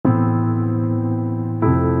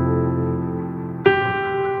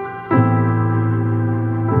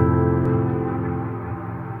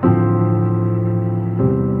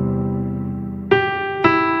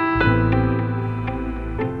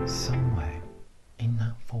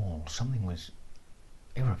something was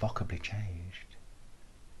irrevocably changed.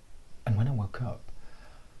 And when I woke up,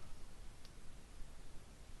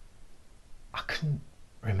 I couldn't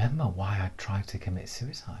remember why I'd tried to commit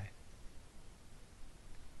suicide.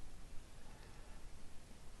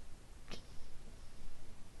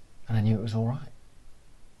 And I knew it was all right,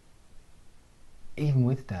 even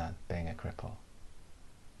with Dad being a cripple.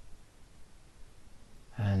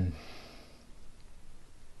 And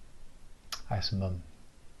I asked Mum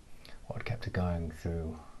what had kept her going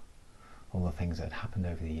through all the things that had happened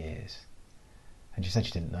over the years, and she said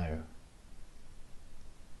she didn't know.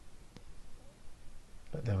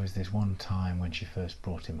 But there was this one time when she first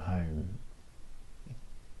brought him home.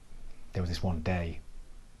 There was this one day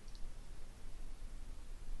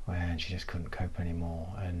when she just couldn't cope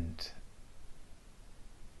anymore, and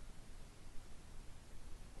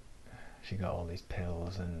she got all these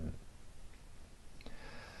pills and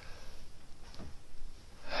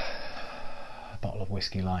a bottle of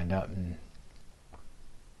whiskey lined up, and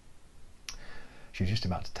she was just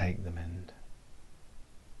about to take them, and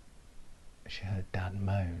she heard Dad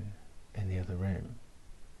moan in the other room.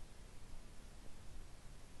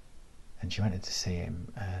 And she went in to see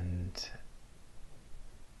him, and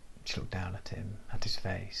she looked down at him, at his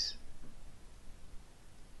face,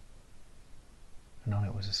 and on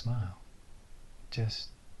it was a smile. Just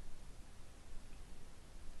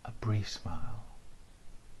a brief smile,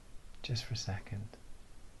 just for a second,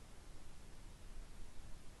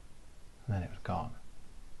 and then it was gone.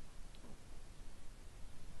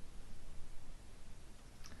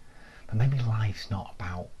 But maybe life's not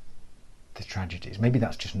about the tragedies. Maybe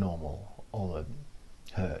that's just normal, all the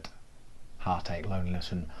hurt, heartache,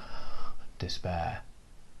 loneliness and despair.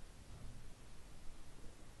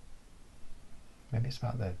 Maybe it's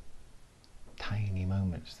about the tiny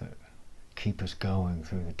moments that keep us going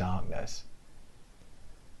through the darkness.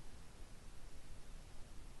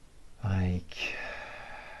 Like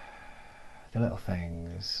the little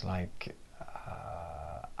things, like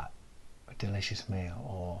a delicious meal,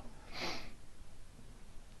 or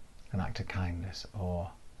an act of kindness,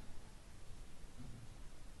 or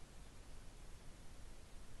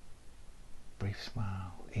a brief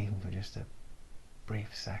smile, even for just a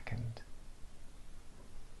brief second.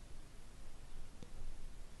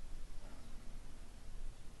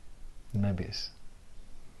 Maybe it's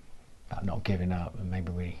about not giving up, and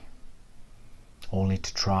maybe we all need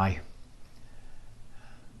to try.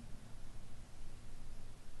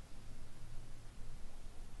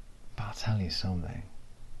 But I'll tell you something,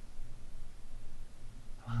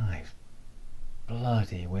 life's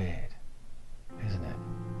bloody weird.